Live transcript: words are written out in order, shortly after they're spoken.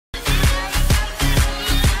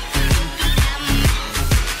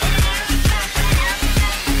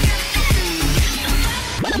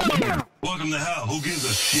Who gives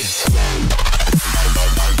a shit?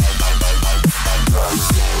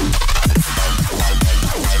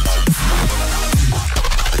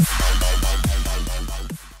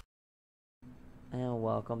 And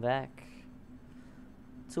welcome back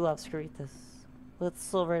to Obscuritas. Let's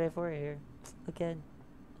Silver Day for here again.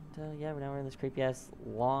 And yeah, now we're in this creepy ass,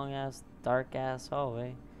 long ass, dark ass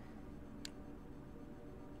hallway.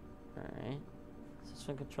 Alright. Does this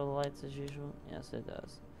one control the lights as usual? Yes, it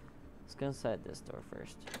does. Let's go inside this door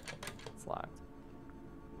first. It's locked.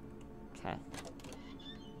 Okay.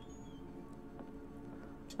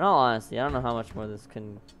 In all honesty, I don't know how much more this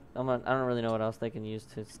can. I don't really know what else they can use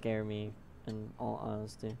to scare me. In all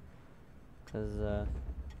honesty, because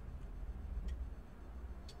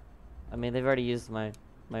I mean, they've already used my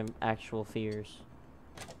actual fears.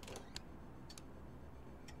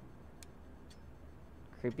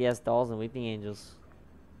 Creepy ass dolls and weeping angels.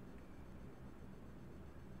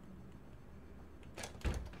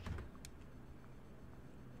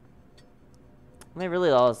 I mean, really,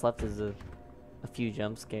 all that's left is a few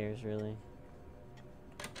jump scares, really.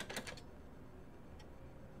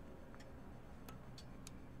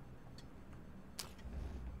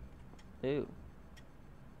 Ooh.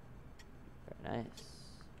 Very nice.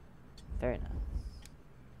 Very nice.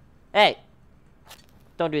 Hey!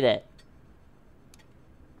 Don't do that.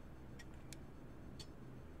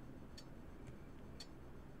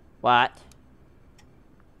 What?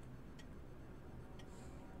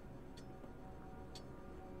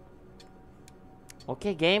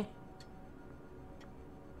 Okay, game.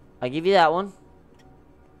 I give you that one.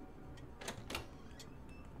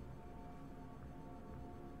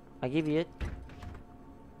 I give you it.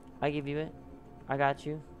 I give you it. I got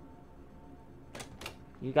you.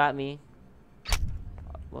 You got me.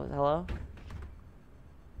 What? Hello?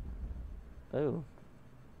 Ooh.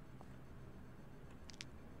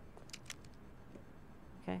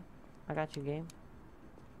 Okay. I got you, game.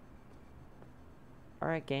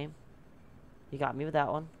 Alright, game. You got me with that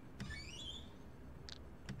one.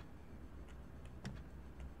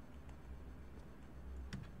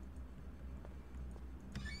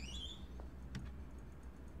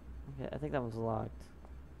 I think that one's locked.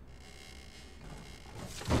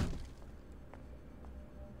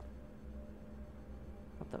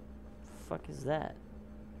 What the fuck is that?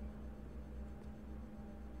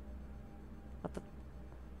 What the?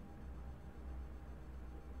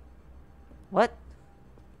 What?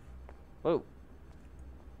 Whoa.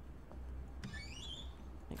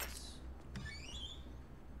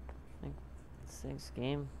 Thanks,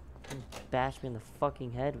 game. You bashed me in the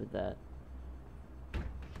fucking head with that.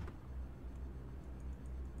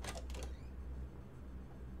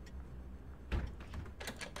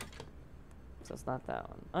 So it's not that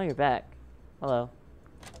one. Oh, you're back. Hello.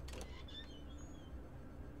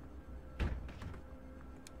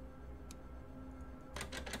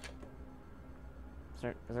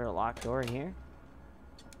 Is there a locked door in here?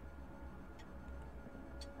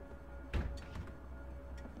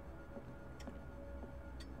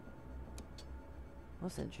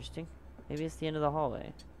 That's interesting. Maybe it's the end of the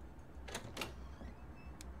hallway.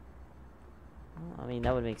 Well, I mean,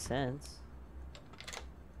 that would make sense.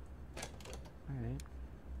 Alright.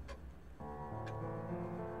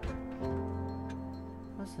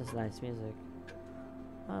 What's this nice music?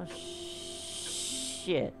 Oh,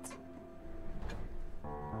 shit.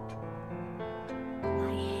 I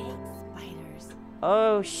hate spiders.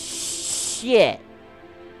 Oh, shit.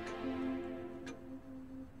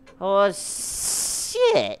 Oh,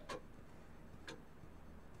 shit.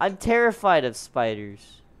 I'm terrified of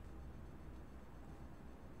spiders.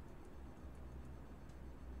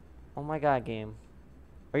 Oh my god, game.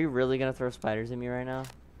 Are you really gonna throw spiders at me right now?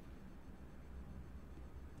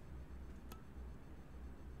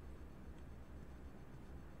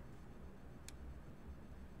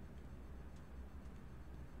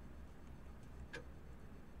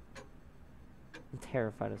 I'm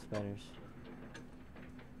terrified of spiders.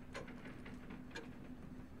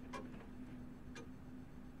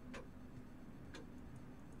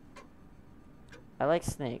 I like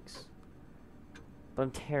snakes. But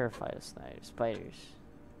I'm terrified of spiders.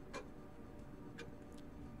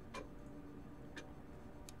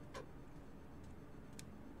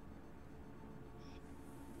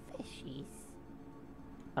 Fishies.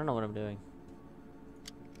 I don't know what I'm doing.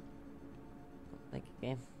 Thank you,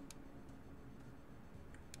 game.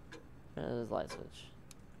 There's a light switch.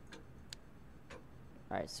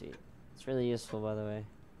 Alright, sweet. It's really useful, by the way.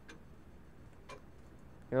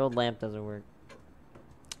 Your old lamp doesn't work.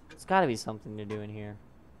 There's gotta be something to do in here.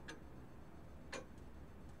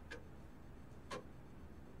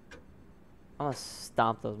 I'm gonna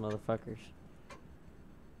stomp those motherfuckers.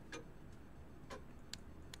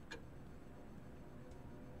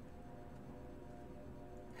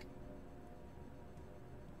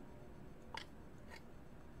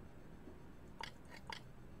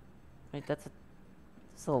 Wait,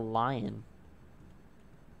 that's a lion.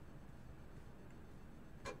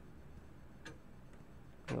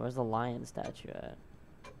 Wait, where's the lion statue at?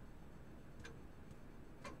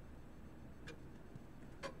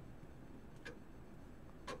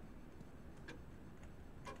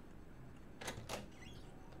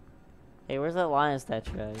 Hey, where's that lion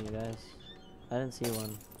statue at, you guys? I didn't see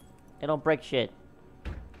one. It don't break shit.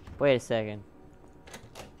 Wait a second.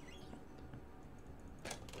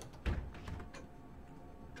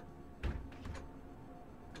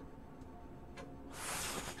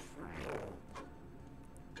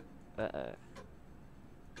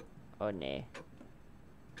 Oh nee.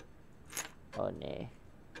 Oh nee.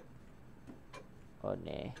 Oh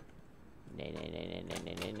nee. Nay nay nay nay nay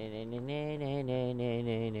nay nay nay nay nay nay nay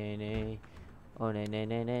nay nay nay. Oh nay nay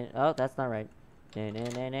nay nay. Oh, that's not right. Nay nay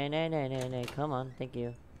nay nay nay nay nay nay. Come on, thank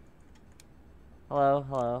you. Hello,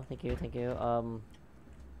 hello, thank you, thank you.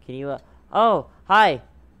 Can you oh, hi.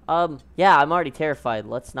 Yeah, I'm already terrified.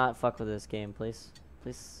 Let's not fuck with this game, please.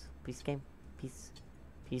 Please, please game. Please.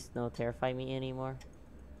 Please no terrify me anymore.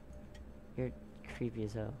 You're creepy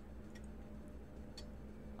as hell.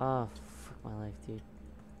 Oh, fuck my life, dude.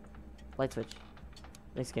 Light switch.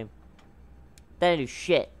 Next game. That didn't do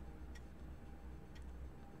shit.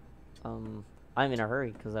 I'm in a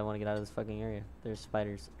hurry because I want to get out of this fucking area. There's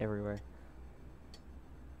spiders everywhere.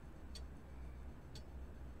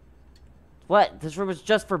 What? This room is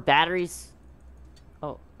just for batteries?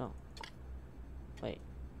 Oh, no. Wait.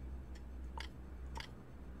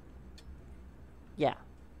 Yeah.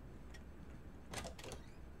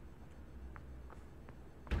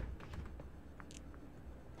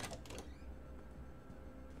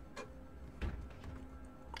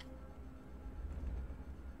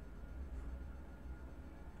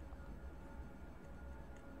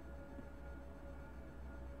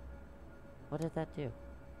 What did that do? Is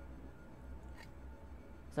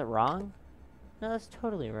that wrong? No, that's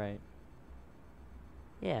totally right.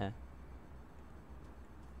 Yeah.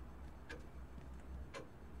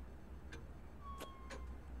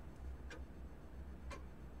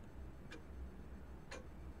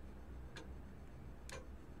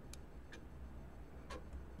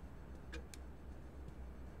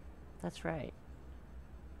 That's right.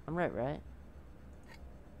 I'm right, right?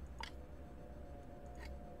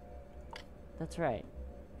 That's right.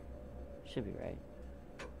 Should be right.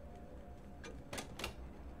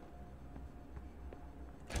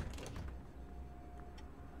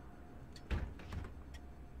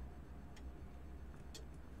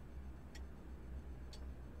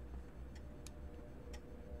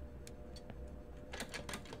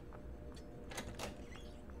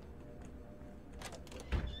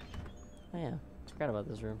 Oh yeah, forgot about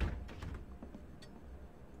this room.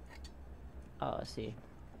 Oh, I see.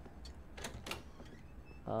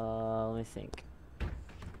 Let me think.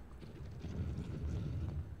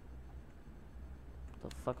 What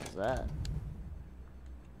the fuck was that?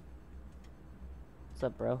 What's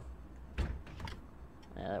up, bro?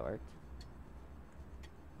 Yeah, that worked.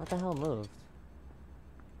 What the hell moved?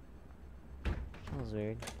 That was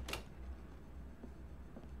weird.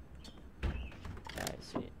 Alright,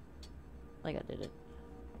 sweet. I think I did it.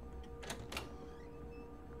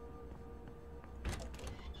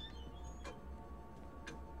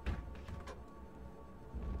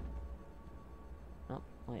 Oh,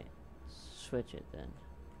 wait. Switch it then.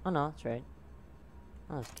 Oh no, that's right.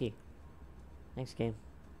 Oh, that's key. Next game.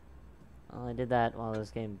 Oh, I did that while this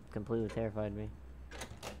game completely terrified me.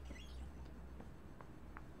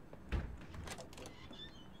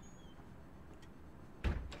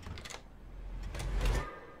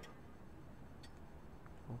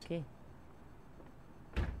 Okay.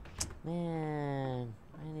 Man,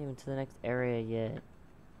 I ain't even to the next area yet.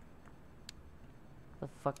 The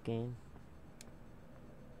fuck game?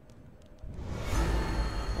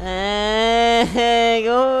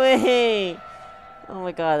 Go away! Oh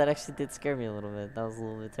my god, that actually did scare me a little bit. That was a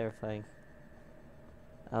little bit terrifying.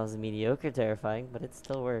 That was mediocre terrifying, but it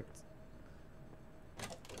still worked.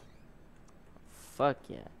 Fuck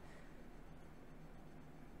yeah.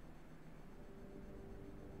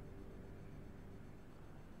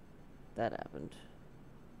 That happened.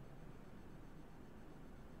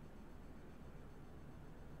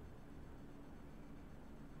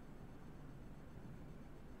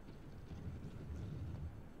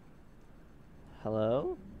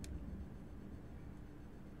 Hello?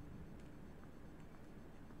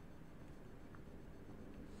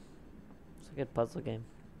 It's a good puzzle game.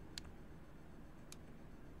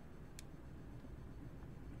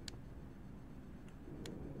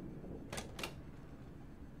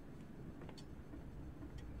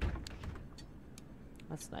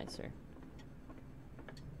 That's nicer.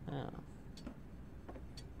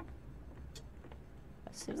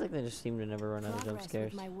 Seems like they just seem to never run out of jump Progress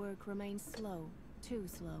scares. with my work remains slow. Too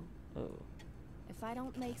slow. Oh. If I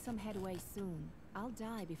don't make some headway soon, I'll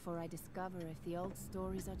die before I discover if the old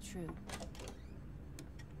stories are true.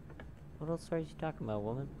 What old stories you talking about,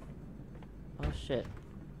 woman? Oh shit.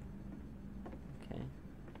 Okay.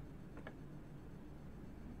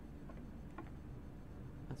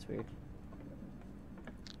 That's weird.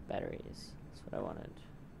 Batteries. That's what I wanted.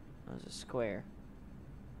 That was a square.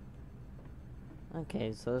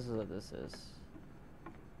 Okay, so this is what this is.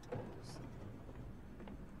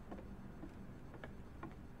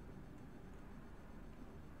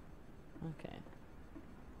 Okay.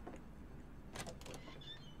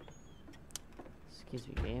 Excuse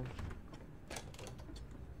me, game.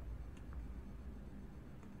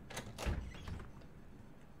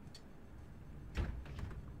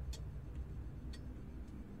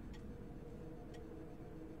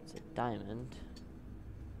 It's a diamond.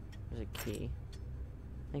 There's a key.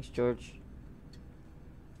 Thanks, George.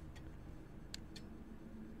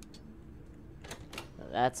 Now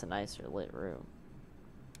that's a nicer lit room.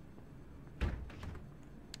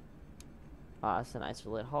 Ah, that's a nicer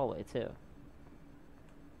lit hallway, too.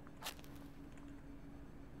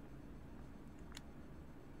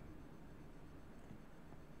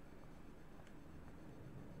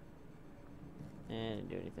 And didn't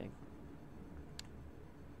do anything.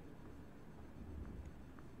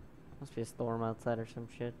 Must be a storm outside or some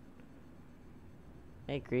shit.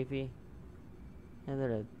 Hey, creepy. Yeah,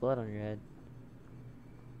 there's blood on your head.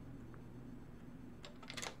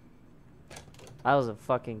 That was a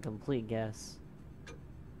fucking complete guess.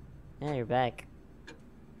 Yeah, you're back.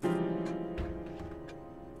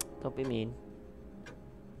 Don't be mean.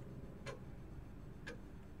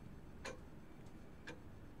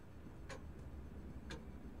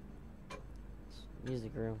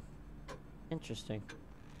 Music room. Interesting.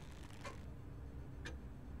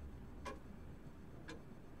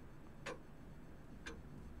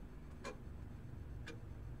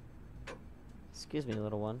 Excuse me,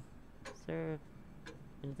 little one. Is there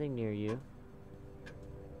anything near you?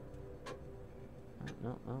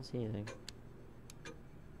 No, I don't see anything.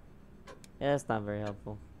 Yeah, that's not very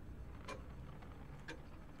helpful.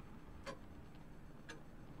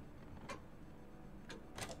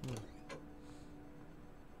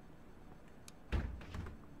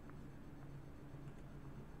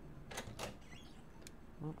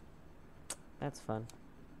 Well, that's fun.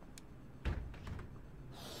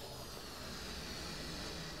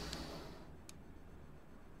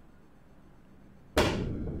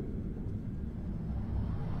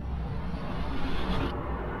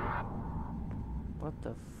 What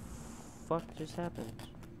the fuck just happened?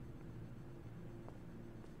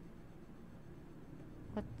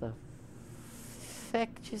 What the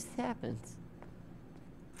feck just happened?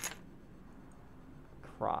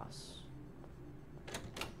 Cross.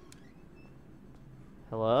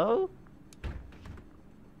 Hello?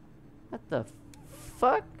 What the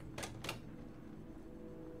fuck?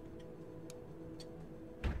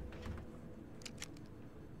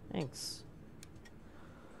 Thanks.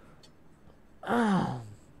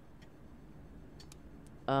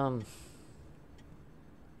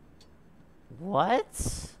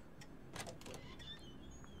 What?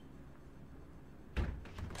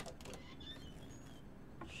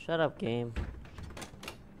 Shut up, game. I'm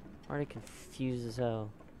already confused as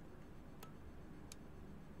hell.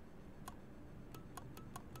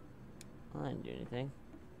 Well, I didn't do anything.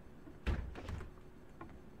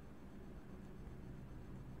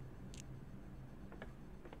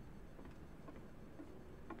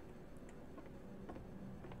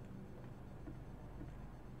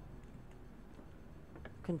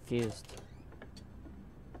 Confused.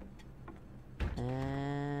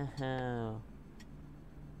 Oh. Oh.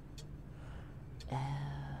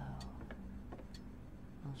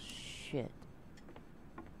 Oh shit.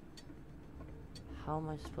 How am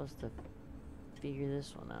I supposed to figure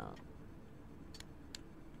this one out?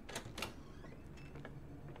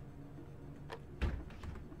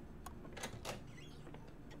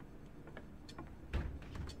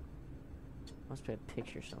 Must be a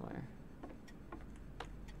picture somewhere.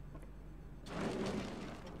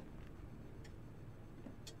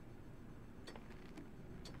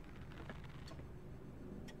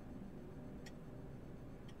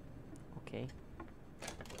 Okay.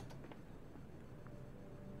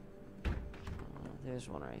 There's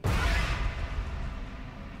one right here.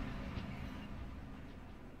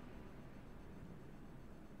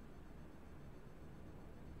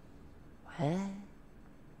 What?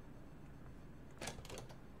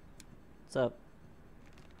 What's up?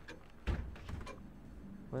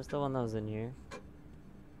 Where's the one that was in here?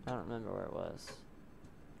 I don't remember where it was.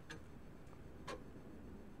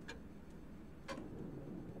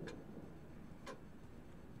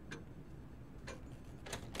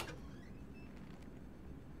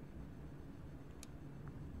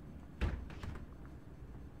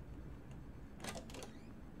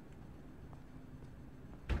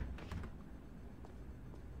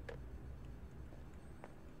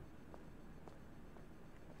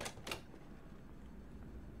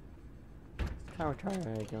 kind of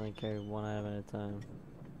retarded. I can only carry one item at a time.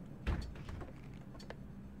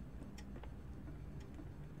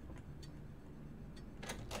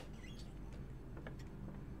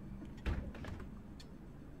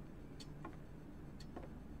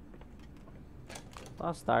 A lot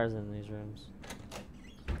of stars in these rooms.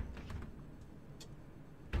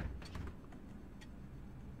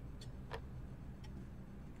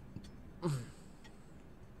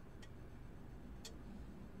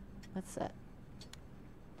 What's that?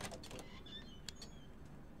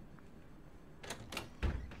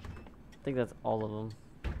 I think that's all of them.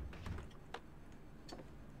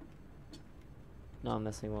 No, I'm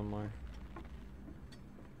missing one more.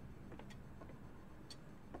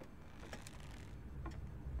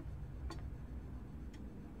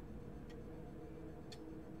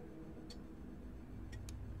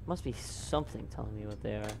 Must be something telling me what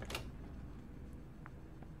they are.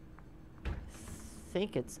 I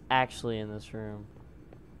think it's actually in this room.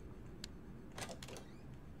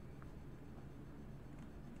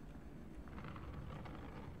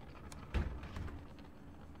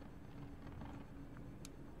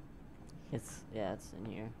 Yeah, it's in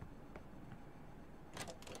here.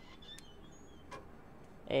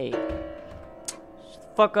 Hey. Shut the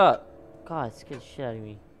fuck up. God, it scared the shit out of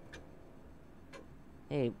me.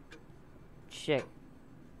 Hey. Chick.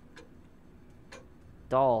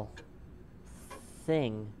 Doll.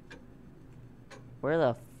 Thing. Where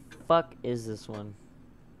the fuck is this one?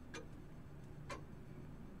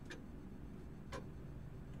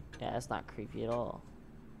 Yeah, that's not creepy at all.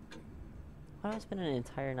 Why do I spend an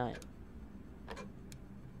entire night?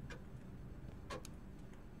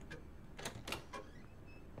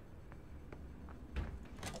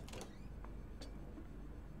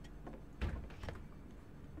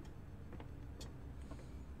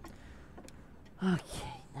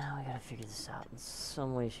 Okay, now I gotta figure this out in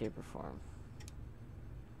some way, shape, or form.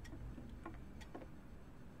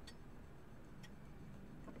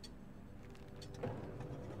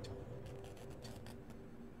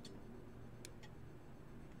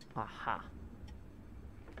 Aha.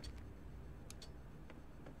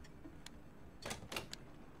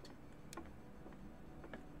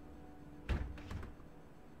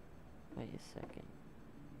 Wait a second.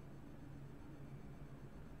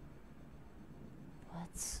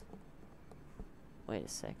 What? Wait a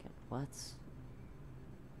second. What?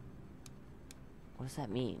 What does that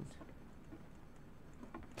mean?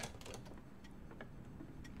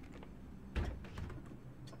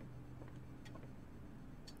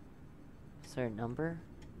 Is there a number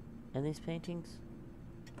in these paintings?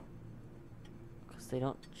 Because they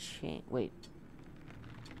don't change. Wait.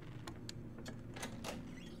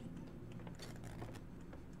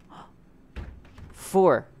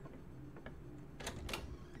 Four.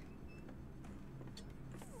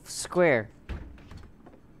 Square.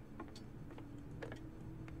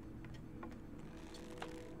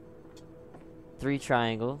 Three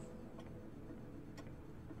triangle.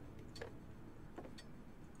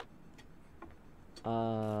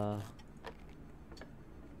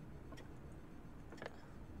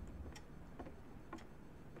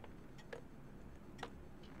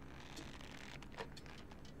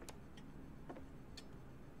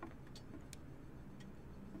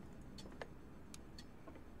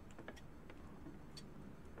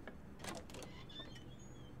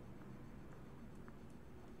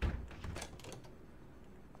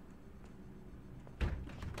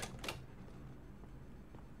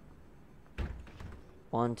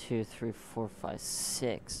 One, two, three, four, five,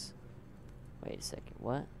 six. Wait a second,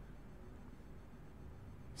 what?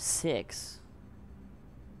 Six?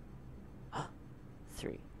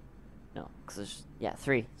 Three. No, because there's, yeah,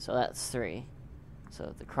 three. So that's three.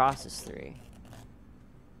 So the cross is three.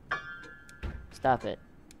 Stop it.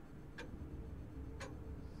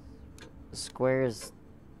 The square is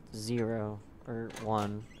 0 or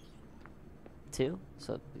 1. 2?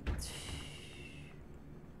 So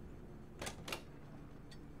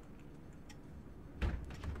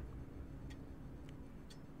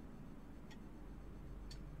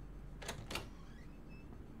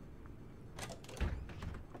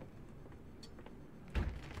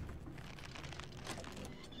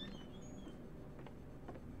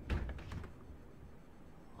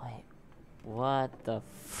what the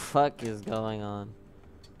fuck is going on?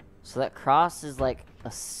 So that cross is like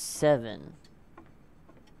a 7.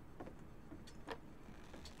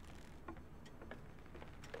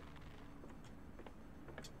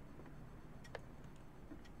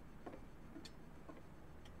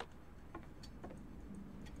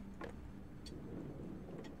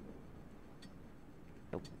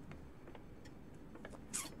 Nope.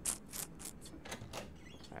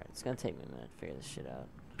 Alright, It's gonna take me a minute to figure this shit out.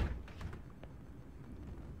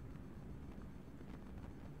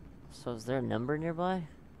 So is there a number nearby?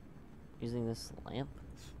 Using this lamp?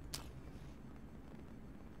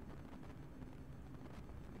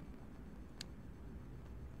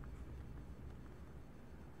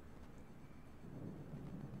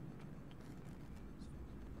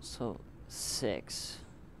 So 6.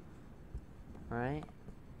 Right?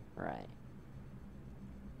 Right.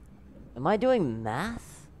 Am I doing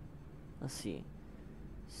math? Let's see.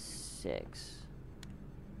 6.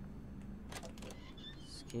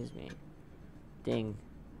 Excuse me. Ding.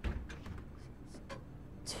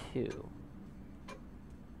 2.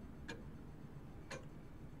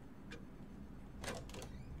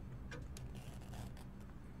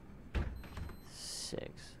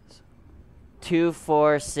 Six. 2,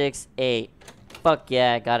 4, 6, 8. Fuck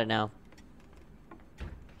yeah, got it now.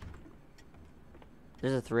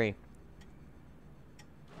 There's a 3.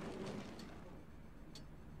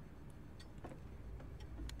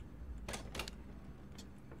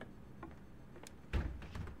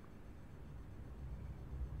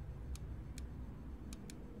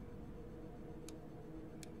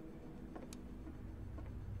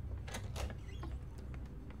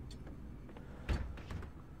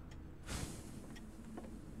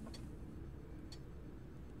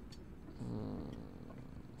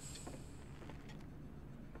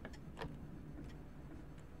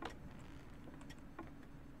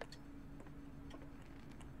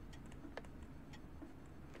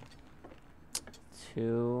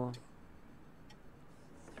 Two,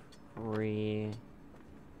 3,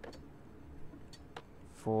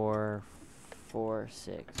 4, 4,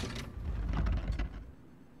 6.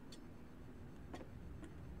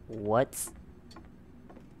 What?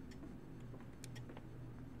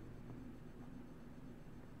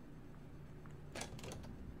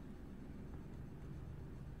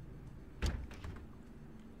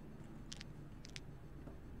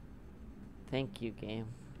 Thank you, game.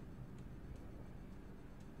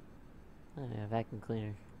 Oh, yeah, vacuum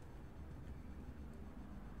cleaner.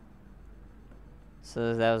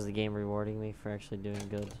 So that was the game rewarding me for actually doing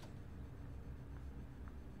good.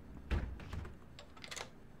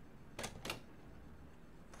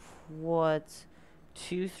 What?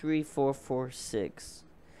 2, 3, 4, 4, 6.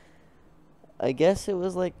 I guess it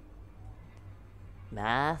was like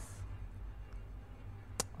math.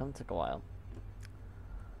 That took a while.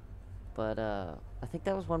 But I think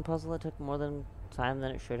that was one puzzle that took more than time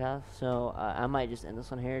than it should have. So I might just end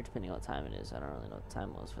this one here, depending on what time it is. I don't really know what the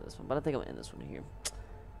time was for this one, but I think I'm gonna end this one here.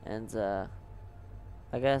 And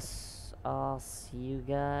I guess I'll see you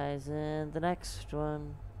guys in the next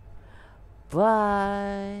one.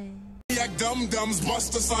 Bye. Dum-dums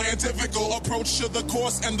bust a scientifical approach to the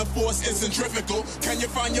course, and the force is centrifugal. Can you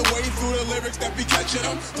find your way through the lyrics that be catching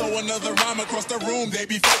them? Throw another rhyme across the room, they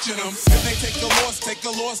be fetching them. If they take a loss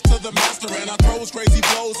to the master, and I throws crazy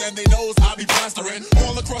blows, and they knows I be plastering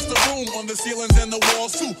all across the room, on the ceilings and the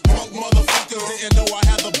walls too. Punk motherfuckers didn't know I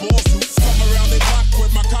had the balls to come around they block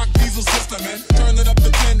with my cock diesel system and turn it up to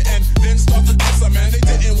 10 and then start to diss them. And they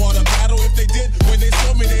didn't want to battle. If they did, when they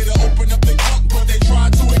saw me, they'd open up their trunk, but they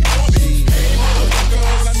tried to ignore me. Hey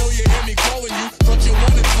motherfuckers, I know you hear me calling you. Thought you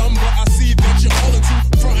wanted some, but I see that you're all into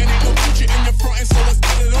frontin'. Ain't no future in your frontin', so let's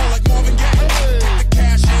get it on like Marvin Gaye. Take the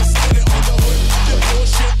cash and spit it on the hood. Your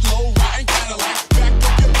bullshit low, rotten Cadillac. Back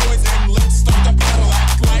up your boys and let's start the battle.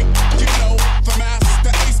 Act like you know the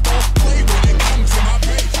master ace don't play when it comes to my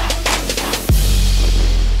page.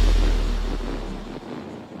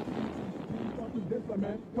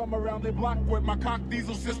 Come around they block with my cock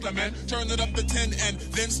diesel system and turn it up to 10 and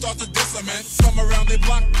then start to diss them. And come around they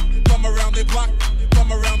block, come around they block,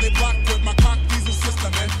 come around they block with my cock diesel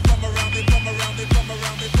system and come around they, come around they, come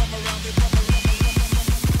around they, come around they, come around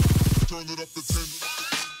they, turn it up to 10.